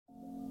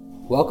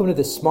Welcome to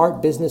the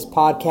Smart Business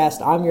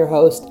Podcast. I'm your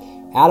host,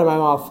 Adam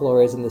Imhoff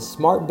Flores, and the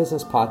Smart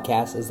Business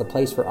Podcast is the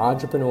place for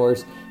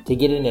entrepreneurs to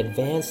get an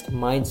advanced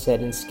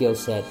mindset and skill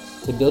set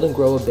to build and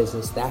grow a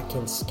business that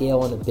can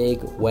scale in a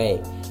big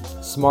way.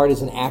 SMART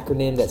is an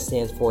acronym that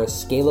stands for a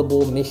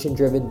scalable,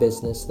 mission-driven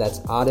business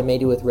that's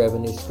automated with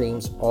revenue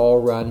streams, all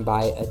run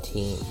by a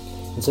team.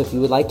 And so if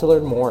you would like to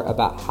learn more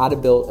about how to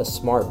build a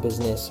smart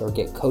business or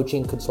get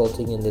coaching,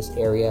 consulting in this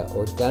area,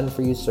 or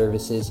done-for-you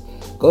services,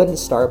 go ahead and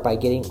start by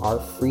getting our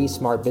free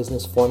Smart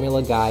Business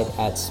Formula guide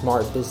at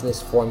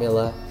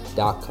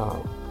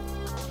smartbusinessformula.com.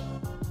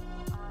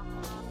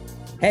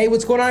 Hey,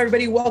 what's going on,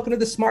 everybody? Welcome to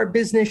the Smart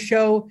Business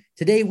Show.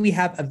 Today, we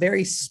have a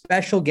very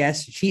special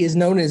guest. She is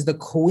known as the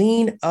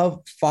Queen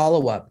of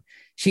Follow-Up.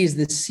 She is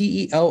the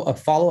CEO of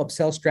Follow-Up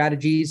Sales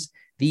Strategies,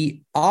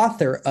 the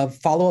author of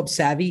Follow-Up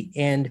Savvy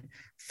and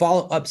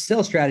Follow-Up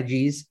Sales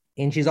Strategies,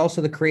 and she's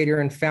also the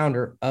creator and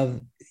founder of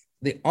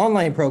the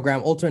online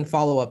program, Ultimate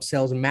Follow-Up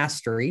Sales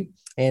Mastery,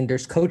 and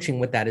there's coaching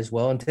with that as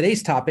well. And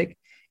today's topic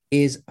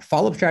is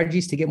follow-up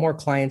strategies to get more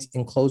clients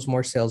and close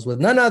more sales with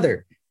none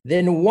other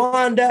than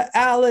Wanda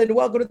Allen.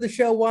 Welcome to the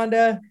show,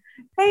 Wanda.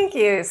 Thank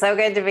you. So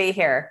good to be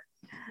here.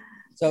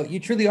 So you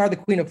truly are the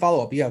queen of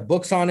follow-up. You have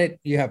books on it.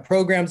 You have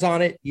programs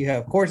on it. You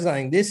have courses on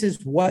it. This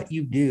is what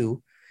you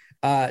do.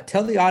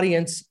 Tell the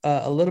audience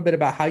a little bit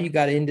about how you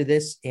got into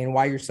this and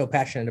why you're so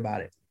passionate about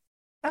it.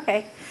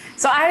 Okay.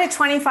 So I had a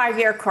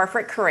 25-year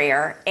corporate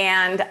career,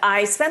 and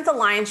I spent the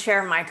lion's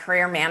share of my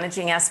career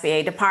managing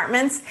SBA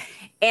departments.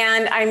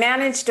 And I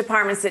managed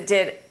departments that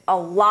did a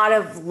lot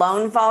of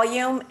loan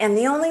volume. And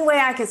the only way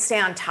I could stay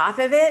on top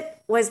of it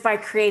was by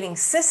creating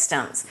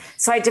systems.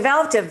 So I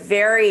developed a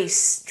very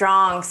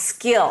strong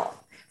skill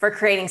for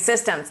creating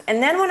systems.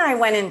 And then when I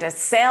went into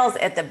sales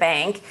at the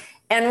bank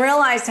and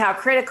realized how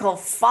critical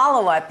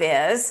follow-up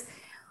is,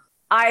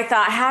 I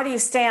thought, how do you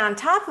stay on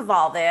top of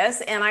all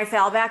this? And I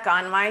fell back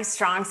on my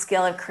strong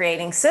skill of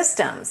creating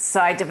systems.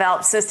 So I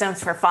developed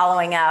systems for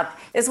following up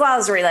as well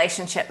as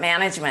relationship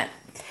management.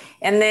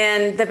 And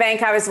then the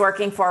bank I was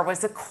working for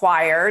was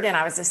acquired, and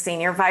I was a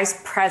senior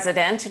vice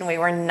president, and we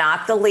were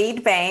not the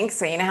lead bank.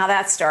 So you know how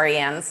that story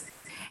ends.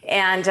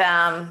 And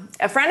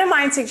a friend of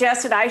mine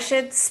suggested I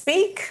should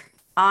speak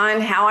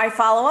on how I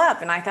follow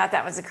up. And I thought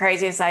that was the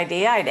craziest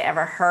idea I'd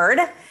ever heard.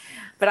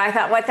 But I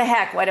thought, what the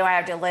heck, what do I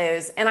have to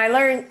lose? And I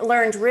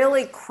learned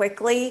really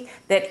quickly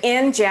that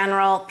in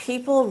general,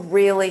 people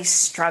really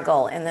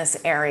struggle in this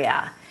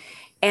area.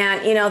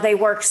 And, you know, they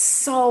work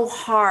so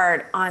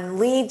hard on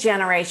lead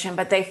generation,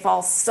 but they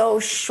fall so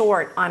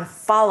short on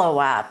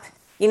follow-up,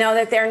 you know,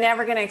 that they're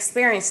never going to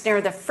experience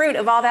near the fruit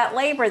of all that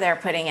labor they're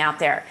putting out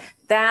there.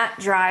 That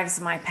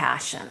drives my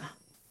passion.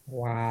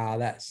 Wow,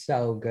 that's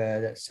so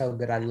good. That's so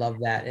good. I love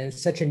that. And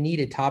it's such a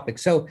needed topic.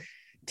 So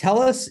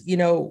tell us, you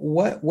know,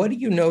 what do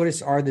you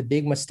notice are the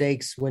big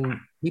mistakes when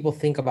people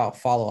think about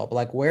follow-up?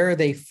 Like, where are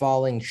they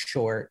falling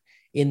short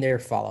in their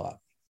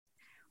follow-up?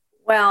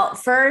 Well,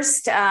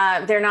 first,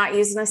 they're not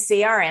using a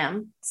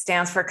CRM,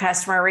 stands for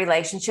Customer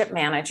Relationship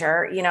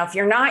Manager. You know, if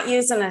you're not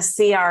using a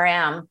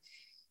CRM,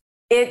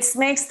 it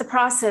makes the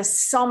process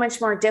so much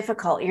more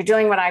difficult. You're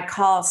doing what I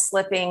call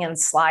slipping and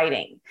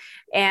sliding.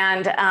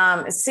 And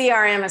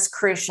CRM is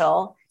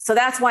crucial. So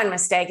that's one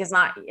mistake, is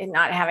not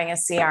having a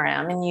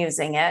CRM and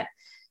using it.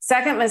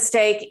 Second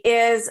mistake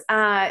is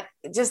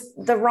just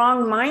the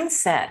wrong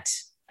mindset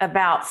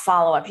about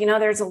follow-up. You know,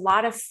 there's a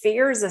lot of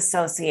fears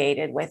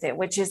associated with it,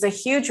 which is a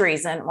huge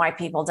reason why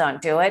people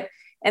don't do it.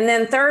 And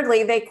then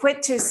thirdly, they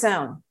quit too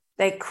soon.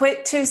 They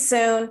quit too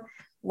soon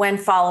when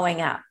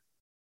following up.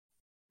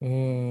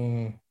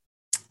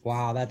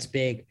 Wow, that's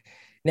big.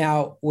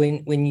 Now,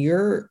 when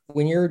you're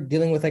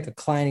dealing with like a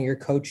client and you're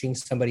coaching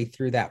somebody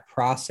through that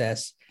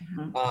process,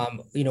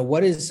 you know,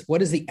 what does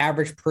the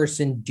average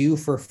person do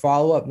for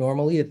follow-up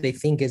normally that they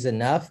think is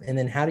enough? And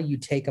then how do you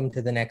take them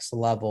to the next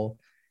level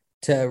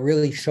to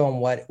really show them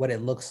what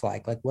it looks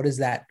like? Like, what does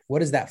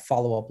that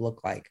follow-up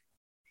look like?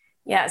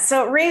 Yeah.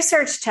 So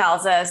research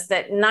tells us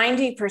that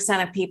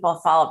 90% of people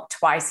follow up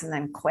twice and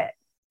then quit.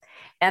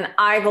 And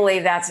I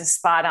believe that's a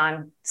spot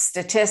on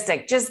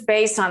statistic just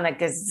based on the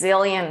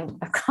gazillion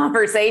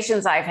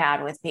conversations I've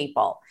had with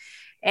people.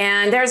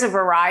 And there's a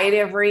variety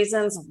of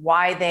reasons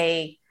why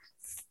they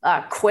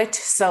quit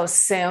so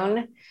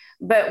soon.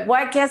 But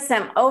what gets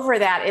them over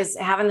that is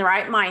having the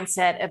right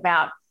mindset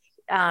about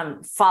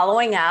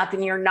following up,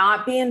 and you're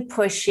not being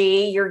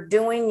pushy. You're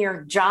doing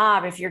your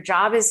job. If your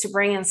job is to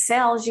bring in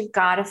sales, you've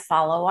got to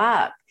follow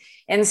up.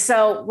 And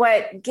so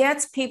what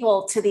gets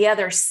people to the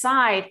other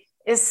side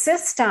is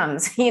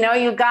systems. You know,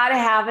 you got to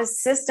have a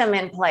system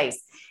in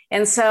place.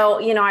 And so,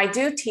 you know, I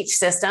do teach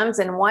systems,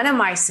 and one of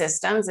my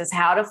systems is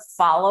how to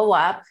follow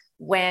up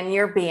when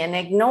you're being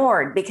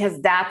ignored, because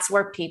that's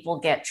where people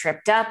get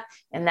tripped up.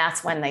 And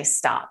that's when they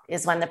stop,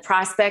 is when the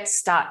prospect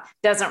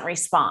doesn't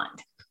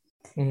respond.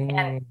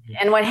 And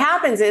what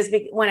happens is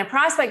when a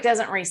prospect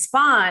doesn't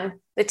respond,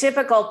 the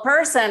typical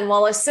person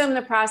will assume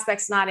the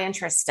prospect's not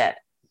interested.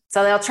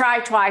 So they'll try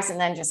twice and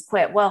then just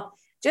quit. Well,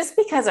 just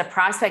because a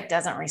prospect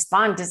doesn't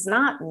respond does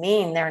not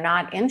mean they're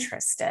not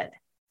interested.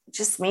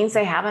 just means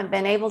they haven't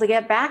been able to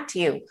get back to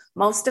you.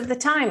 Most of the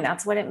time,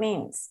 that's what it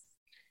means.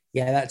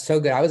 Yeah, that's so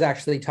good. I was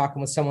actually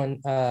talking with someone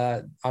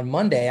on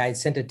Monday. I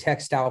sent a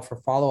text out for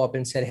follow-up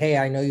and said, hey,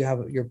 I know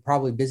you're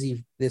probably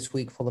busy this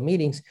week full of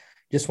meetings.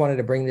 Just wanted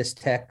to bring this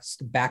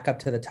text back up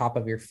to the top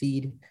of your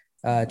feed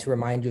to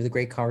remind you of the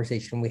great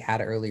conversation we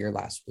had earlier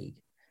last week.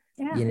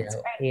 Yeah,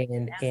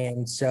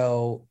 and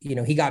so,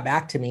 he got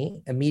back to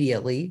me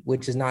immediately,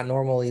 which is not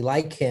normally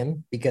like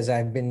him, because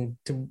I've been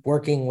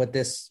working with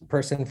this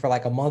person for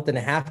like a month and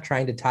a half,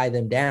 trying to tie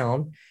them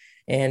down.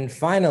 And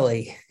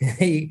finally,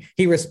 he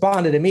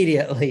responded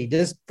immediately,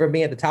 just for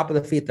me at the top of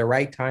the feed at the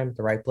right time, at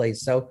the right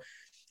place. So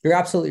you're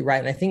absolutely right.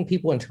 And I think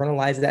people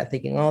internalize that,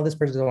 thinking, oh, this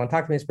person doesn't want to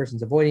talk to me. This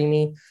person's avoiding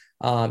me.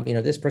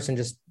 This person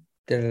just,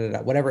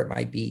 whatever it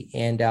might be.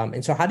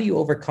 And so how do you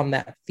overcome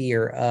that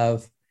fear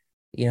of,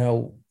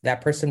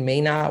 that person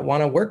may not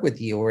want to work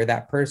with you, or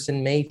that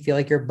person may feel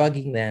like you're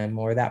bugging them,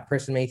 or that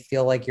person may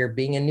feel like you're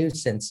being a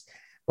nuisance?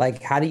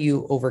 Like, how do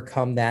you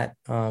overcome that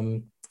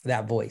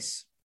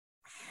voice?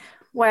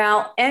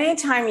 Well,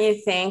 anytime you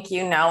think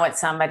you know what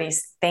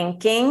somebody's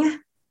thinking,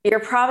 you're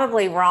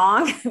probably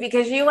wrong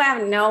because you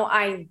have no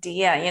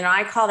idea.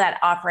 I call that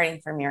operating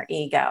from your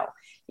ego.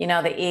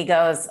 The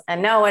ego's a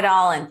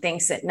know-it-all and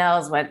thinks it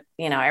knows what,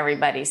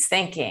 everybody's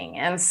thinking.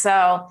 And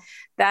so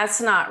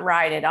that's not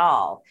right at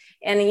all.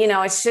 And,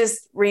 it's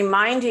just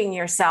reminding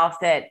yourself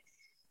that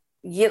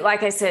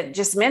like I said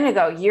just a minute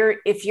ago,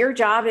 if your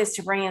job is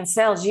to bring in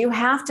sales, you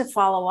have to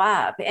follow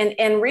up.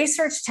 And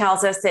research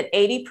tells us that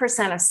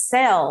 80% of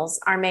sales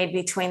are made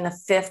between the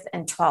 5th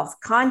and 12th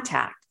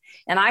contact.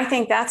 And I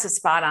think that's a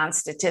spot on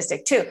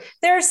statistic too.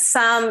 There's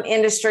some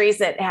industries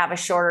that have a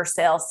shorter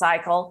sales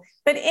cycle,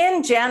 but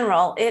in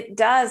general, it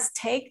does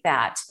take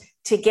that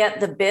to get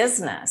the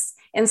business.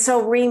 And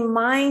so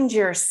remind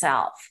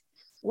yourself,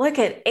 look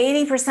at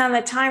 80% of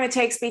the time, it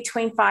takes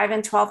between 5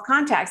 and 12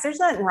 contacts. There's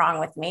nothing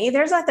wrong with me.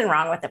 There's nothing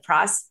wrong with the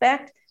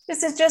prospect.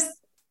 This is just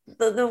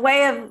the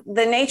way of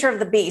the nature of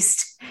the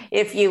beast,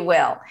 if you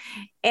will.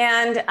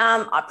 And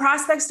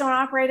prospects don't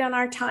operate on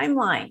our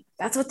timeline.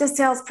 That's what the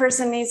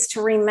salesperson needs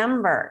to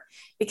remember.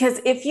 Because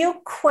if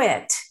you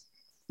quit,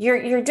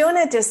 you're doing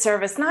a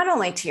disservice, not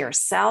only to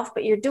yourself,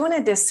 but you're doing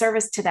a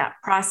disservice to that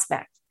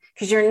prospect,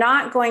 because you're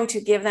not going to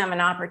give them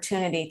an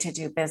opportunity to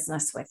do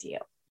business with you.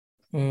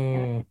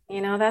 And,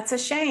 that's a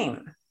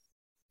shame.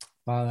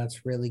 Wow,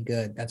 that's really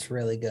good. That's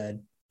really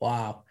good.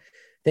 Wow.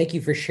 Thank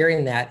you for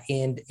sharing that.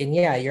 And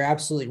yeah, you're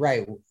absolutely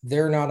right.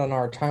 They're not on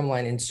our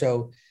timeline. And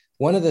so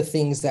one of the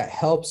things that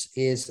helps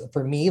is,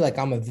 for me, like,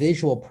 I'm a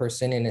visual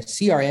person, and a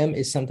CRM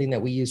is something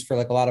that we use for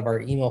like a lot of our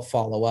email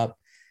follow-up.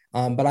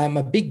 But I'm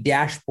a big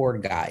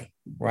dashboard guy,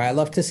 right? I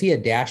love to see a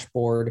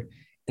dashboard,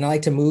 and I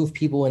like to move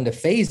people into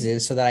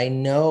phases so that I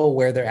know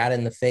where they're at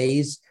in the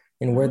phase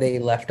and where they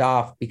left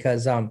off,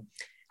 because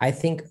I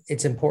think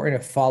it's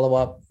important to follow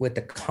up with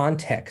the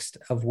context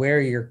of where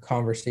your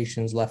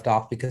conversations left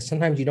off, because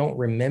sometimes you don't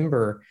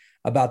remember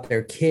about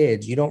their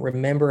kids. You don't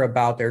remember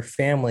about their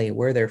family,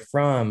 where they're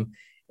from.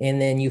 And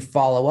then you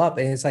follow up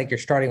and it's like you're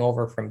starting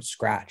over from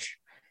scratch.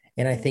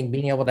 And I think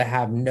being able to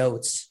have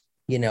notes,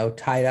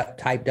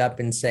 typed up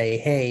and say,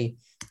 hey,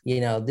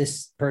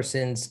 this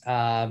person's,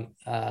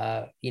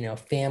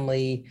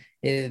 family,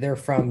 they're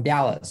from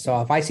Dallas.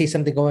 So if I see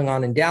something going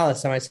on in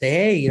Dallas, I might say,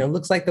 hey,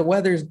 looks like the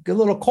weather's a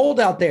little cold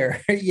out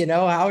there.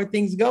 How are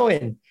things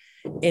going?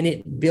 And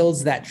it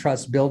builds that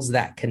trust, builds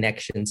that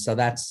connection. So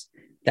that's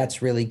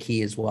really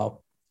key as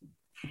well.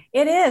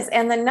 It is.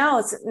 And the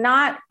notes,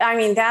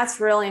 that's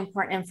really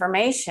important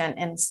information,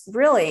 and it's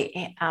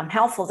really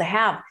helpful to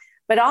have.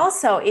 But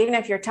also, even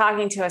if you're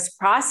talking to a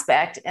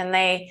prospect and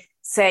they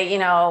say,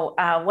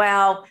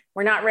 well,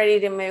 we're not ready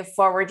to move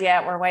forward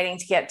yet. We're waiting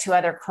to get 2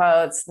 other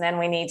quotes, and then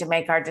we need to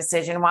make our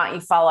decision. Why don't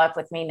you follow up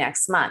with me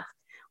next month?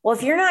 Well,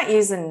 if you're not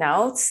using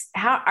notes,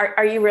 how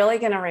are you really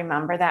going to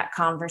remember that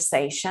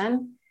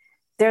conversation?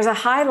 There's a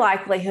high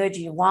likelihood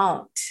you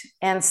won't.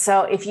 And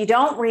so if you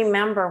don't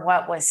remember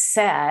what was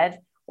said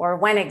or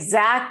when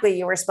exactly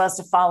you were supposed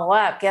to follow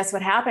up, guess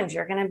what happens?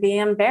 You're going to be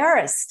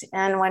embarrassed.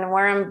 And when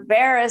we're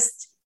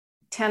embarrassed,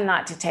 tend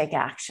not to take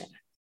action.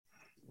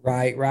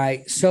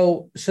 Right.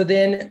 So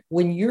then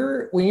when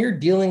you're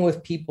dealing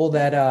with people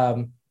that,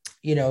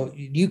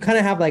 you kind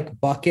of have like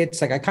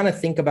buckets. Like, I kind of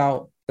think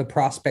about the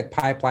prospect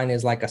pipeline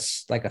as like a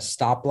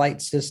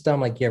stoplight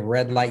system. Like, you have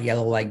red light,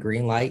 yellow light,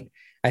 green light.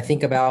 I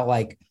think about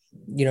like,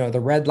 the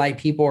red light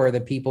people are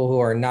the people who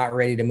are not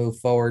ready to move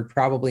forward,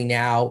 probably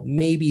now,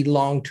 maybe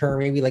long-term,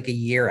 maybe like a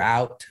year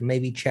out to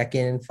maybe check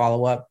in and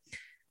follow up.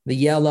 The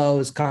yellow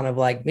is kind of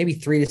like maybe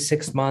 3 to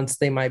 6 months,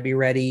 they might be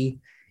ready.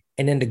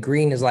 And then the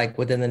green is like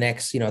within the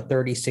next,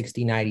 30,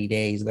 60, 90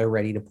 days, they're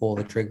ready to pull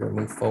the trigger and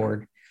move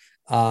forward.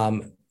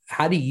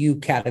 How do you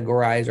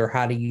categorize, or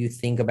how do you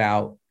think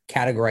about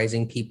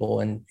categorizing people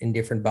in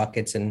different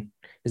buckets? And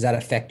does that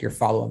affect your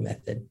follow-up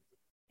method?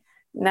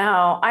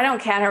 No, I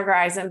don't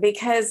categorize them,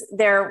 because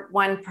they're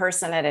one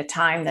person at a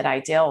time that I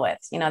deal with.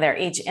 They're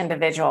each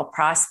individual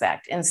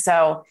prospect. And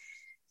so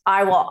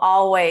I will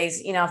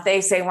always, if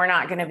they say we're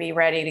not going to be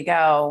ready to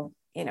go,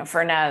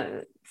 for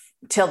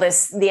till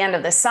the end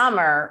of the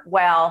summer,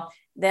 well,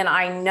 then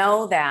I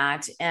know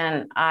that,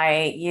 and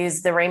I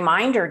use the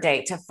reminder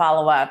date to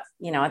follow up,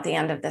 at the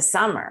end of the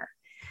summer.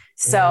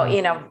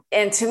 So,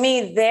 and to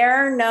me,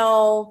 they're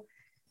no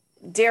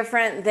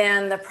different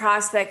than the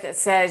prospect that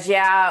says,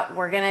 yeah,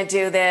 we're going to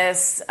do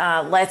this.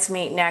 Let's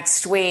meet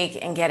next week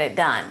and get it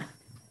done.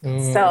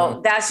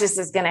 So that's just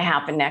is going to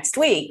happen next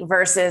week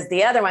versus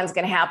the other one's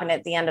going to happen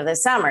at the end of the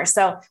summer.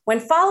 So when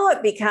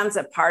follow-up becomes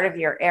a part of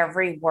your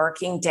every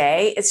working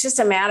day, it's just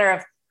a matter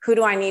of who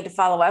do I need to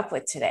follow up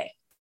with today?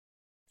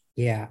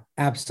 Yeah,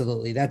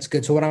 absolutely. That's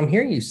good. So what I'm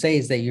hearing you say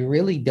is that you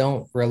really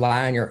don't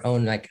rely on your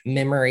own like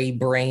memory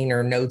brain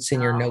or notes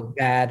in your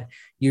notepad.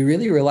 You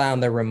really rely on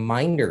the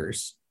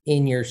reminders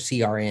in your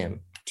CRM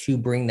to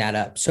bring that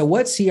up. So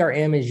what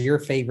CRM is your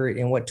favorite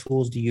and what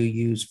tools do you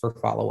use for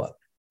follow-up?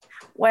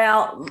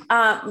 Well,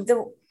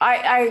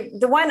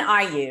 the one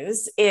I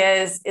use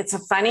it's a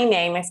funny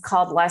name. It's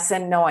called Less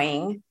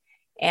Annoying.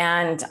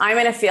 And I'm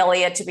an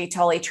affiliate, to be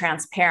totally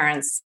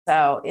transparent.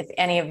 So if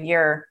any of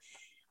your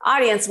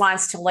audience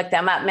wants to look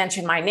them up,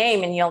 mention my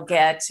name and you'll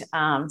get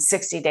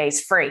 60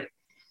 days free.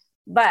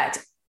 But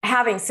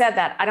having said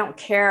that, I don't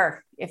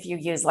care if you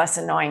use Less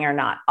Annoying or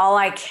not. All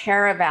I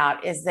care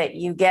about is that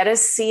you get a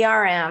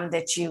CRM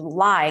that you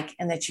like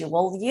and that you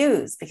will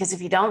use, because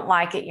if you don't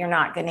like it, you're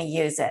not going to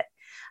use it.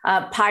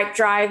 Pipe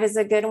Drive is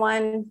a good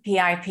one.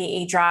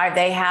 PIPE Drive.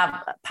 They have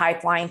a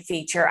pipeline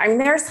feature. I mean,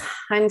 there's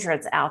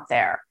hundreds out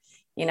there.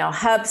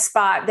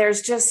 HubSpot.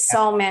 There's just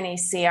so many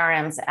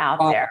CRMs out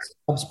there.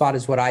 HubSpot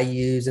is what I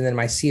use, and then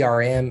my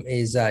CRM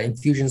is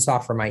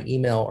Infusionsoft for my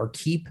email, or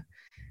Keep.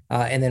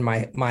 And then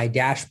my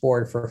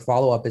dashboard for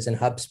follow-up is in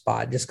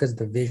HubSpot, just because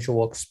the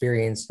visual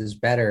experience is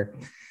better.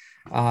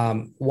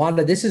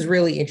 Wanda, this is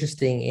really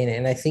interesting,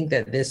 and I think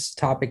that this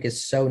topic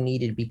is so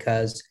needed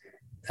because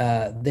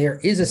there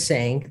is a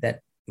saying that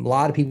a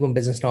lot of people in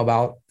business know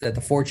about, that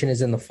the fortune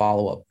is in the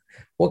follow-up.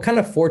 What kind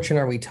of fortune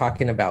are we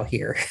talking about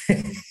here?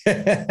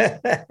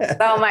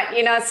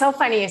 It's so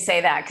funny you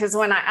say that, because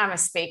when I'm a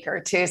speaker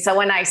too. So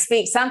when I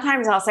speak,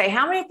 sometimes I'll say,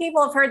 how many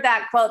people have heard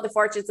that quote, the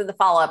fortune's in the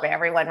follow-up?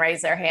 Everyone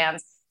raise their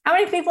hands. How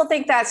many people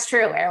think that's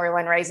true?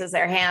 Everyone raises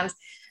their hands.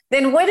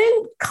 Then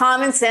wouldn't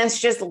common sense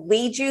just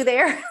lead you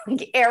there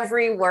like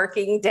every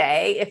working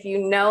day if you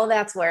know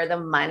that's where the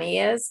money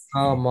is?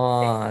 Come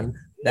on.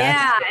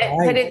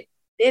 But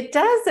it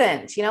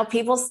doesn't.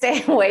 People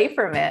stay away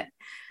from it.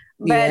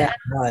 But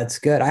no, that's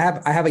good.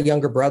 I have a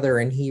younger brother,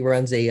 and he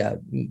runs a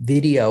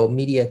video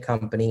media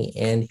company,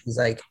 and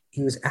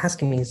he was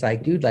asking me, he's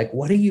like, dude, like,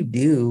 what do you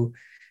do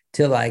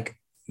to like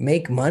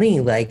make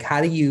money? Like,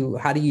 how do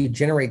you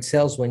generate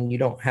sales when you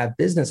don't have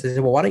business? I said,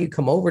 well, why don't you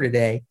come over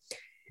today?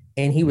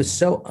 And he was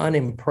so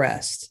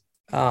unimpressed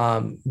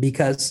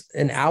because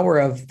an hour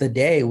of the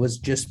day was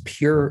just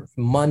pure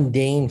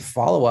mundane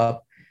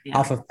follow-up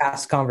off of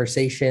past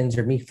conversations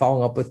or me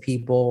following up with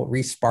people,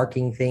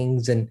 re-sparking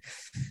things. And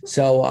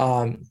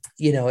so,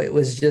 it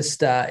was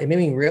just, it made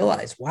me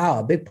realize, wow,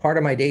 a big part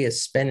of my day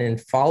is spent in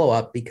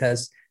follow-up,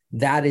 because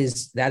that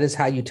is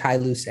how you tie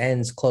loose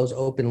ends, close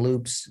open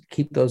loops,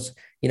 keep those,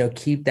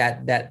 keep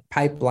that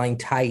pipeline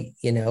tight,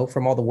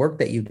 from all the work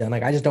that you've done.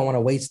 Like, I just don't want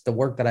to waste the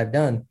work that I've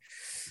done.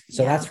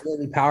 So that's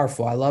really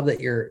powerful. I love that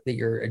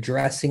you're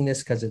addressing this,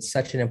 because it's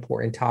such an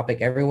important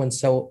topic. Everyone's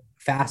so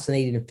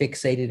fascinated and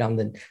fixated on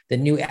the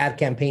new ad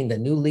campaign, the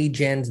new lead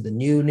gens, the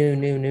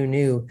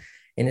new.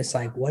 And it's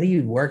like, what are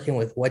you working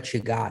with? What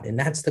you got? And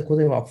that's the cool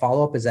thing about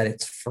follow-up, is that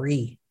it's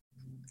free.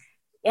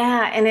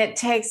 Yeah. And it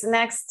takes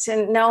next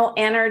to no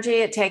energy.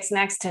 It takes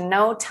next to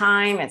no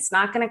time. It's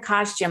not going to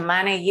cost you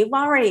money. You've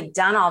already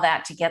done all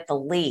that to get the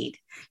lead.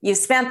 You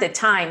spent the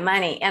time,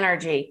 money,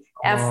 energy,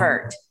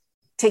 effort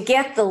to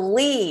get the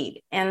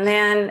lead. And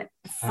then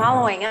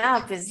following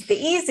up is the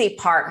easy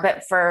part.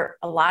 But for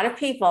a lot of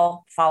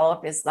people,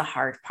 follow-up is the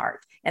hard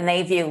part. And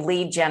they view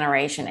lead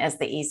generation as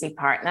the easy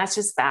part. And that's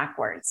just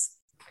backwards.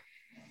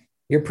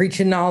 You're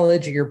preaching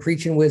knowledge. You're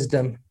preaching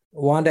wisdom.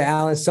 Wanda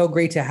Allen, so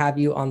great to have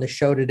you on the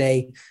show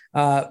today.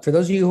 For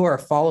those of you who are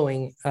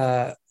following,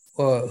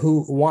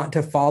 who want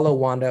to follow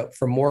Wanda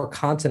for more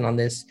content on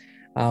this,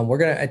 we're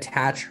going to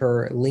attach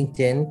her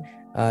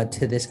LinkedIn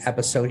to this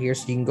episode here.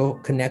 So you can go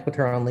connect with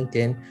her on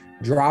LinkedIn,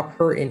 drop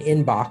her an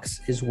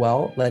inbox as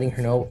well, letting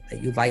her know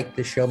that you like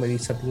the show, maybe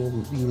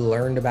something you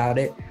learned about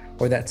it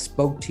or that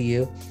spoke to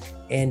you.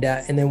 And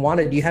then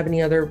Wanda, do you have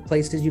any other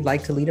places you'd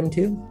like to lead them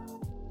to?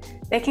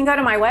 They can go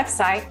to my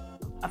website,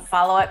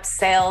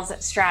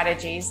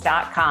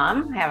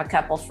 followupsalesstrategies.com. I have a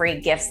couple free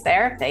gifts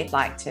there if they'd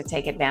like to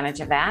take advantage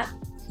of that.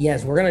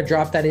 Yes, we're going to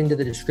drop that into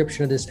the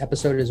description of this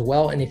episode as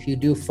well. And if you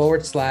do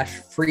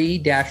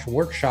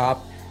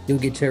 /free-workshop, you'll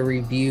get to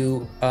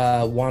review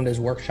Wanda's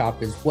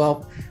workshop as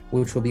well,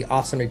 which will be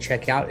awesome to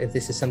check out if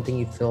this is something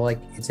you feel like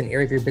it's an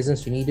area of your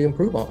business you need to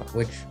improve on,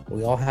 which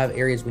we all have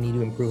areas we need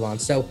to improve on.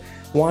 So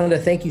Wanda,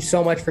 thank you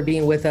so much for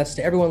being with us.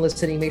 To everyone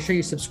listening, make sure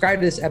you subscribe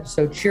to this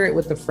episode, share it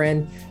with a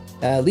friend,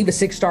 leave a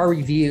 6-star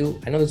review.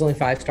 I know there's only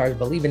 5 stars,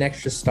 but leave an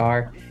extra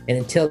star. And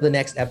until the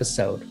next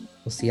episode,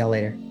 we'll see y'all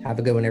later. Have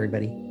a good one,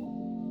 everybody.